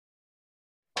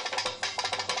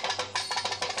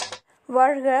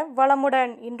வாழ்க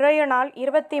வளமுடன். இன்றைய நாள்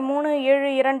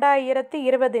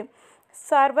 23/7/2020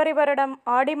 சர்வரி வருடம்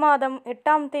ஆடி மாதம்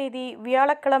 8ஆம் தேதி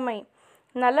வியாழக்கிழமை.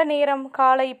 நல்ல நேரம்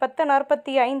காலை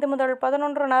 10:45 முதல்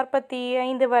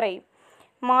 11:45 வரை,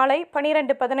 மாலை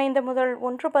 12:15 முதல்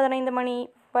 1:15 மணி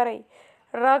வரை,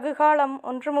 ராகு காலம்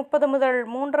 1:30 முதல்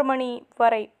 3 மணி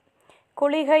வரை,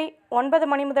 குளிகை 9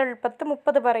 மணி முதல்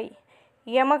 10:30 வரை,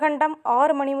 யமகண்டம்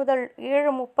 6 மணி முதல்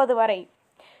 7:30 வரை,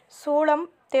 சூலம்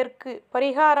தெற்கு,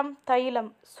 பரிகாரம் தைலம்,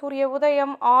 சூரிய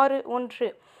உதயம் 6:01,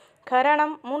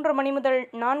 கரணம் 3 மணி முதல்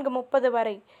 4:30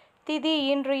 வரை, திதி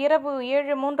இன்று இரவு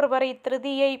 7:03 வரை,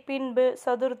 திருதியை பின்பு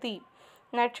சதுர்த்தி,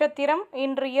 நட்சத்திரம்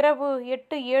இன்று இரவு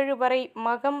 8:07 வரை,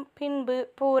 மகம் பின்பு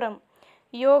பூரம்,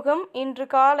 யோகம் இன்று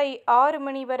காலை 6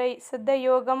 மணி வரை சித்த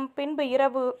யோகம், பின்பு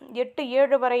இரவு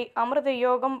 8:07 வரை அமிர்த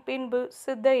யோகம், பின்பு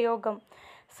சித்த யோகம்,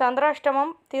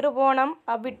 சந்திராஷ்டமம் திருவோணம்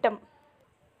அவிட்டம்.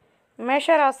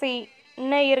 மேஷராசி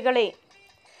நேயர்களே,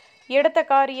 எடுத்த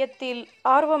காரியத்தில்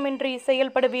ஆர்வமின்றி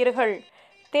செயல்படுவீர்கள்.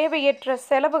 தேவையற்ற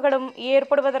செலவுகளும்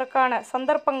ஏற்படுவதற்கான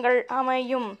சந்தர்ப்பங்கள்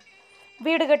அமையும்.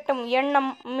 வீடு கட்டும்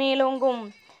எண்ணம் மேலோங்கும்.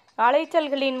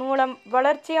 அலைச்சல்களின் மூலம்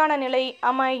வளர்ச்சியான நிலை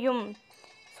அமையும்.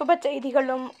 சுப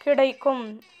செய்திகளும் கிடைக்கும்.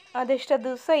 அதிர்ஷ்ட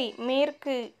திசை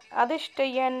மேற்கு. அதிர்ஷ்ட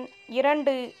எண்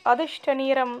 2. அதிர்ஷ்ட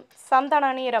நிறம் சந்தன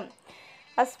நிறம்.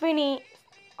 அஸ்வினி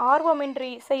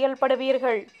ஆர்வமின்றி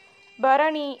செயல்படுவீர்கள்.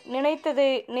 பரணி நினைத்தது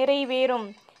நிறைவேறும்.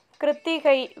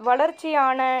 கிருத்திகை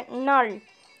வளர்ச்சியான நாள்.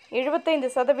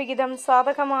 75%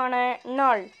 சாதகமான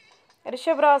நாள்.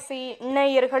 ரிஷபராசி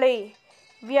நேயர்களே,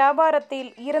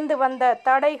 வியாபாரத்தில் இருந்து வந்த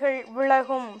தடைகள்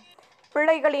விலகும்.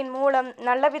 பிள்ளைகளின் மூலம்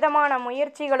நல்லவிதமான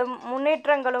முயற்சிகளும்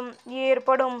முன்னேற்றங்களும்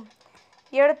ஏற்படும்.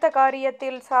 எடுத்த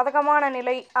காரியத்தில் சாதகமான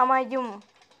நிலை அமையும்.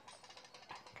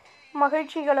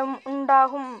 மகிழ்ச்சிகளும்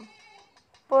உண்டாகும்.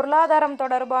 பொருளாதாரம்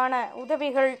தொடர்பான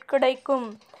உதவிகள் கிடைக்கும்.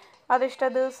 அதிர்ஷ்ட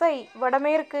திசை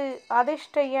வடமேற்கு.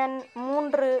 அதிர்ஷ்ட எண்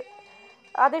 3.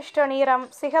 அதிர்ஷ்ட நிறம்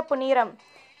சிகப்பு நிறம்.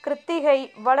 கிருத்திகை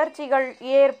வளர்ச்சிகள்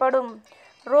ஏற்படும்.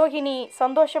 ரோகிணி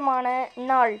சந்தோஷமான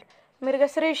நாள்.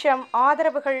 மிருகசிரீஷம்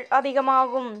ஆதரவுகள்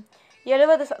அதிகமாகும்.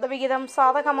 70%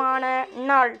 சாதகமான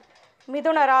நாள்.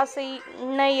 மிதுன ராசி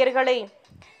நேயர்களே,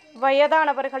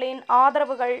 வயதானவர்களின்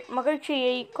ஆதரவுகள்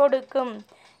மகிழ்ச்சியை கொடுக்கும்.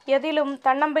 எதிலும்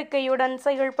தன்னம்பிக்கையுடன்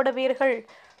செயல்படுவீர்கள்.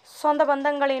 சொந்த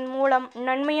பந்தங்களின் மூலம்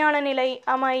நன்மையான நிலை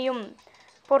அமையும்.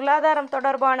 பொருளாதாரம்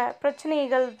தொடர்பான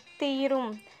பிரச்சனைகள் தீரும்.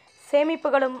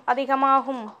 சேமிப்புகளும்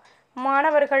அதிகமாகும்.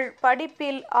 மாணவர்கள்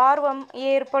படிப்பில் ஆர்வம்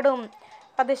ஏற்படும்.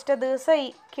 அதிர்ஷ்ட திசை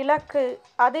கிழக்கு.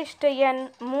 அதிர்ஷ்ட எண்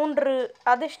 3.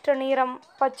 அதிர்ஷ்ட நிறம்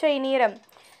பச்சை நிறம்.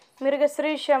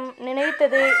 மிருகசிரீஷம்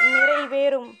நினைத்தது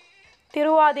நிறைவேறும்.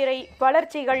 திருவாதிரை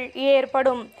வளர்ச்சிகள்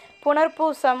ஏற்படும்.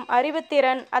 புனர்பூசம்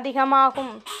அறிவுத்திறன்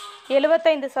அதிகமாகும்.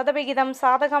 75%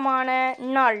 சாதகமான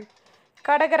நாள்.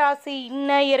 கடகராசி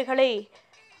நேயர்களே,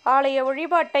 ஆலய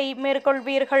வழிபாட்டை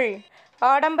மேற்கொள்வீர்கள்.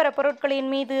 ஆடம்பர பொருட்களின்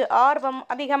மீது ஆர்வம்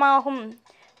அதிகமாகும்.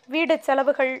 வீடு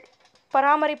செலவுகள்,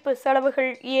 பராமரிப்பு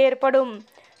செலவுகள் ஏற்படும்.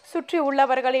 சுற்றி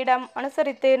உள்ளவர்களிடம்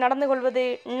அனுசரித்து நடந்து கொள்வது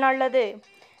நல்லது.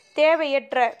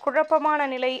 தேவையற்ற குழப்பமான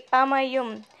நிலை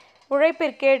அமையும்.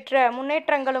 உழைப்பிற்கேற்ற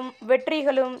முன்னேற்றங்களும்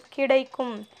வெற்றிகளும்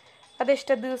கிடைக்கும்.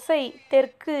 அதிர்ஷ்ட திசை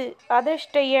தெற்கு.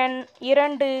 அதிர்ஷ்ட எண்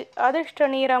 2. அதிர்ஷ்ட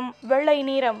நிறம் வெள்ளை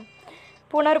நிறம்.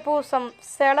 புனர்பூசம்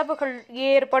செலவுகள்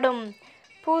ஏற்படும்.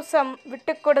 பூசம்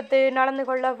விட்டு கொடுத்து நடந்து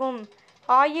கொள்ளவும்.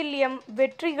 ஆயில்யம்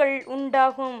வெற்றிகள்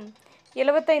உண்டாகும்.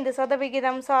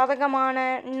 75% சாதகமான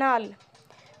நாள்.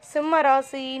 சிம்ம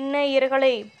ராசி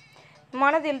நேயர்களே,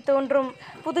 மனதில் தோன்றும்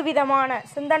புதுவிதமான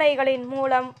சிந்தனைகளின்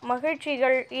மூலம்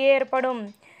மகிழ்ச்சிகள் ஏற்படும்.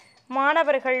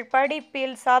 மாணவர்கள்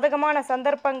படிப்பில் சாதகமான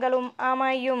சந்தர்ப்பங்களும்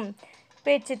அமையும்.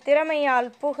 பேச்சு திறமையால்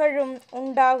புகழும்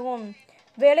உண்டாகும்.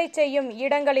 வேலை செய்யும்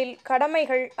இடங்களில்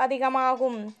கடமைகள்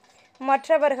அதிகமாகும்.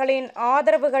 மற்றவர்களின்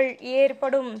ஆதரவுகள்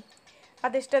ஏற்படும்.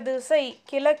 அதிர்ஷ்ட திசை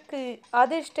கிழக்கு.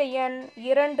 அதிர்ஷ்ட எண்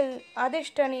 2.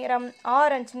 அதிர்ஷ்ட நிறம்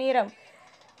ஆரஞ்சு நிறம்.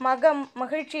 மகம்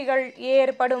மகிழ்ச்சிகள்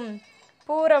ஏற்படும்.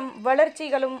 பூரம்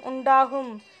வளர்ச்சிகளும்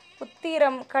உண்டாகும்.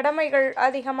 உத்திரம் கடமைகள்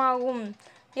அதிகமாகும்.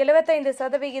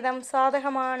 75%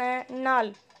 சாதகமான நாள்.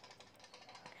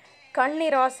 கன்னி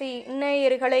ராசி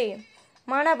நேயர்களே,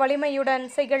 மன வலிமையுடன்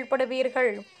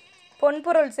செயல்படுவீர்கள்.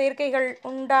 பொன்பொருள் சேர்க்கைகள்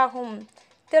உண்டாகும்.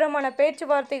 திருமண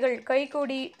பேச்சுவார்த்தைகள்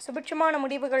கைகூடி சுபிட்சமான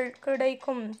முடிவுகள்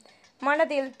கிடைக்கும்.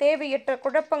 மனதில் தேவையற்ற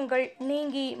குழப்பங்கள்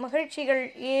நீங்கி மகிழ்ச்சிகள்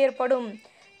ஏற்படும்.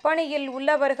 பணியில்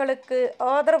உள்ளவர்களுக்கு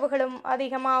ஆதரவுகளும்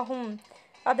அதிகமாகும்.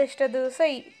 அதிர்ஷ்ட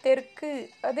திசை தெற்கு.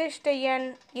 அதிர்ஷ்ட எண்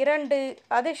 2.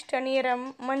 அதிர்ஷ்ட நிறம்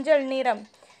மஞ்சள் நிறம்.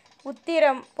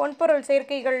 உத்திரம் பொன்பொருள்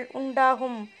சேர்க்கைகள்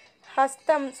உண்டாகும்.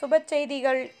 ஹஸ்தம் சுப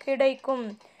செய்திகள் கிடைக்கும்.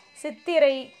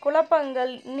 சித்திரை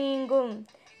குழப்பங்கள் நீங்கும்.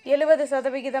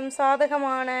 70%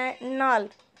 சாதகமான நாள்.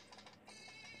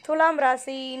 துலாம்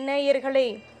ராசி நேயர்களே,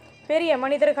 பெரிய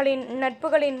மனிதர்களின்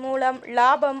நட்புகளின் மூலம்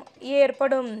லாபம்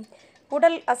ஏற்படும்.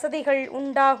 உடல் அசதிகள்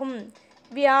உண்டாகும்.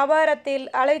 வியாபாரத்தில்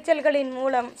அலைச்சல்களின்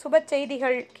மூலம் சுப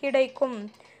செய்திகள் கிடைக்கும்.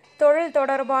 தொழில்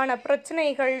தொடர்பான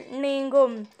பிரச்சனைகள்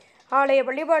நீங்கும். ஆலய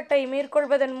வழிபாட்டை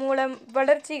மேற்கொள்வதன் மூலம்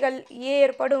வளர்ச்சிகள்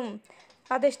ஏற்படும்.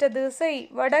 அதிர்ஷ்ட திசை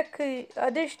வடக்கு.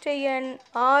 அதிர்ஷ்ட எண்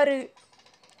 6.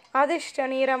 அதிர்ஷ்ட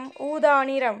நிறம் ஊதா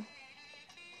நிறம்.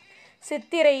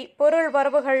 சித்திரை பொருள்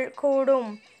வரவுகள் கூடும்.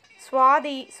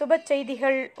 சுவாதி சுப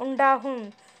செய்திகள் உண்டாகும்.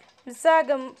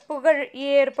 விசாகம் புகழ்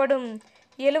ஏற்படும்.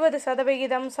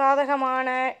 70% சாதகமான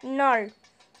நாள்.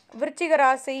 விருச்சிக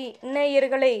ராசி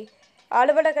நேயர்களே,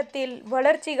 அலுவலகத்தில்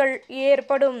வளர்ச்சிகள்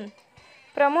ஏற்படும்.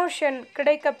 ப்ரமோஷன்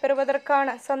கிடைக்கப்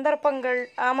பெறுவதற்கான சந்தர்ப்பங்கள்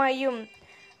அமையும்.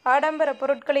 ஆடம்பர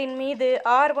பொருட்களின் மீது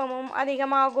ஆர்வமும்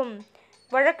அதிகமாகும்.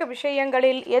 வழக்கு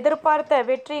விஷயங்களில் எதிர்பார்த்த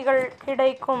வெற்றிகள்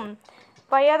கிடைக்கும்.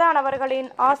 வயதானவர்களின்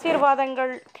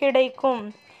ஆசீர்வாதங்கள் கிடைக்கும்.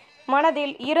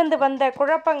 மனதில் இருந்து வந்த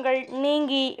குழப்பங்கள்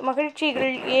நீங்கி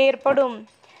மகிழ்ச்சிகள் ஏற்படும்.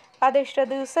 அதிர்ஷ்ட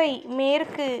திசை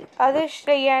மேற்கு.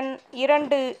 அதிர்ஷ்ட எண்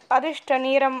 2. அதிர்ஷ்ட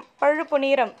நிறம் பழுப்பு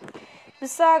நிறம்.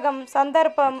 விசாகம்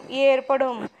சந்தர்ப்பம்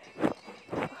ஏற்படும்.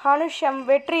 அனுஷம்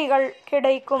வெற்றிகள்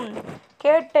கிடைக்கும்.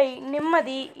 கேட்டை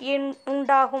நிம்மதி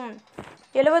உண்டாகும்.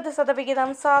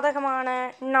 70% சாதகமான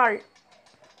நாள்.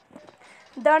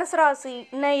 தனுசு ராசி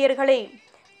நேயர்களே,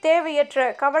 தேவையற்ற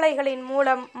கவலைகளின்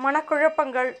மூலம்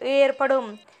மனக்குழப்பங்கள் ஏற்படும்.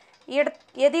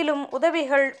 எதிலும்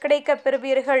உதவிகள் கிடைக்கப்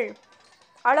பெறுவீர்கள்.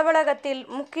 அலுவலகத்தில்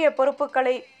முக்கிய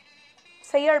பொறுப்புகளை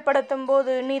செயல்படுத்தும்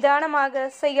போது நிதானமாக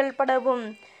செயல்படவும்.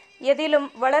 எதிலும்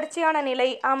வளர்ச்சியான நிலை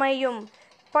அமையும்.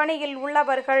 பணியில்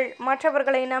உள்ளவர்கள்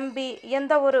மற்றவர்களை நம்பி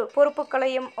எந்த ஒரு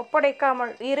பொறுப்புகளையும்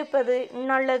ஒப்படைக்காமல் இருப்பது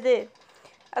நல்லது.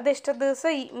 அதிர்ஷ்ட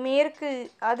திசை மேற்கு.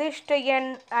 அதிர்ஷ்ட எண்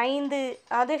 5.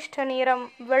 அதிர்ஷ்ட நிறம்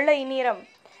வெள்ளை நிறம்.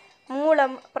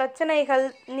 மூலம் பிரச்சனைகள்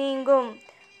நீங்கும்.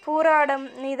 பூராடம்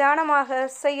நிதானமாக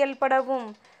செயல்படவும்.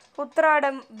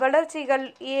 உத்திராடம் வளர்ச்சிகள்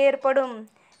ஏற்படும்.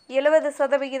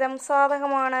 70%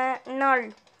 சாதகமான நாள்.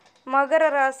 மகர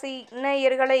ராசி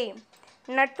நேயர்களே,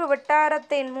 நட்பு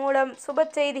வட்டாரத்தின் மூலம் சுப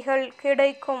செய்திகள்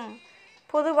கிடைக்கும்.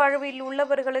 பொது வாழ்வில்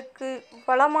உள்ளவர்களுக்கு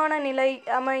வளமான நிலை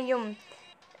அமையும்.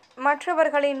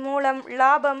 மற்றவர்களின் மூலம்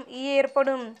லாபம்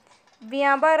ஏற்படும்.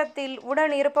 வியாபாரத்தில்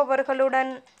உடன்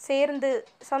இருப்பவர்களுடன் சேர்ந்து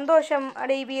சந்தோஷம்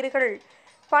அடைவீர்கள்.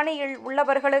 பணியில்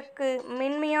உள்ளவர்களுக்கு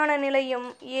மென்மையான நிலையும்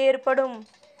ஏற்படும்.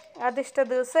 அதிர்ஷ்ட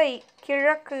திசை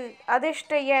கிழக்கு.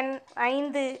 அதிர்ஷ்ட எண்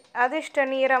 5. அதிர்ஷ்ட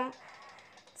நிறம்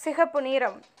சிகப்பு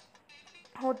நிறம்.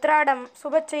 உத்திராடம்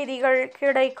சுப செய்திகள்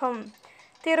கிடைக்கும்.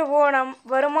 திருவோணம்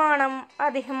வருமானம்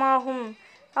அதிகமாகும்.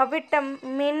 அவிட்டம்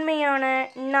மென்மையான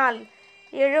நாள்.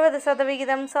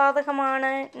 70% சாதகமான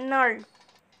நாள்.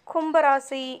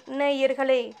 கும்பராசி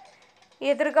நேயர்களே,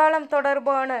 எதிர்காலம்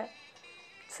தொடர்பான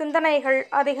சிந்தனைகள்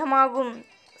அதிகமாகும்.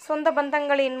 சொந்த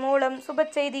பந்தங்களின் மூலம் சுப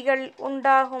செய்திகள்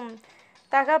உண்டாகும்.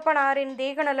 தகப்பனாரின்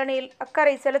தேக நலனில்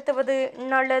அக்கறை செலுத்துவது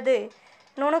நல்லது.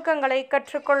 நுணுக்கங்களை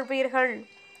கற்றுக்கொள்வீர்கள்.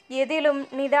 எதிலும்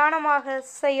நிதானமாக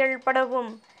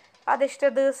செயல்படவும். அதிர்ஷ்ட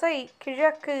திசை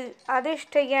கிழக்கு.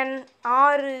 அதிர்ஷ்ட எண்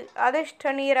 6.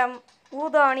 அதிர்ஷ்ட நிறம்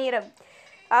ஊதா நிறம்.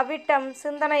 அவிட்டம்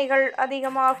சிந்தனைகள்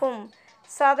அதிகமாகும்.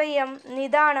 சதயம்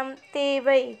நிதானம்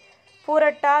தேவை.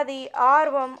 புரட்டாதி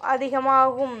ஆர்வம்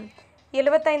அதிகமாகும்.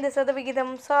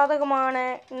 75% சாதகமான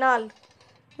நாள்.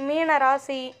 மீன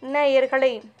ராசி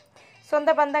நேயர்களே, சொந்த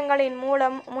பந்தங்களின்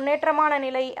மூலம் முன்னேற்றமான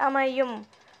நிலை அமையும்.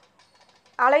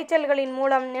 அலைச்சல்களின்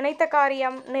மூலம் நினைத்த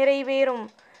காரியம் நிறைவேறும்.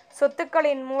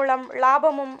 சொத்துக்களின் மூலம்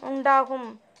லாபமும் உண்டாகும்.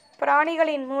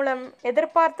 பிராணிகளின் மூலம்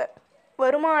எதிர்பார்த்த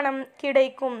வருமானம்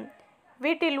கிடைக்கும்.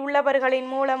 வீட்டில் உள்ளவர்களின்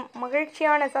மூலம்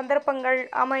மகிழ்ச்சியான சந்தர்ப்பங்கள்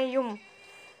அமையும்.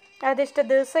 அதிர்ஷ்ட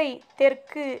திசை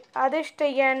தெற்கு. அதிர்ஷ்ட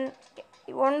எண்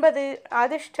 9.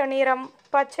 அதிர்ஷ்ட நிறம்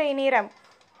பச்சை நிறம்.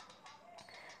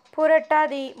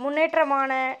 புரட்டாதி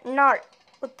முன்னேற்றமான நாள்.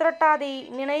 உத்திரட்டாதி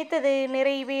நினைத்தது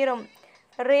நிறைவேறும்.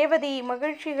 ரேவதி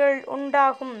மகிழ்ச்சிகள்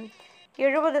உண்டாகும்.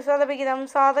 70%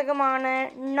 சாதகமான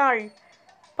நாள்.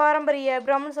 பாரம்பரிய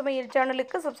பிராமண சமையல்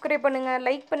சேனலுக்கு சப்ஸ்கிரைப் பண்ணுங்கள்,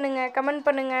 லைக் பண்ணுங்கள், கமெண்ட்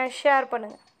பண்ணுங்கள், ஷேர்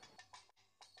பண்ணுங்கள்.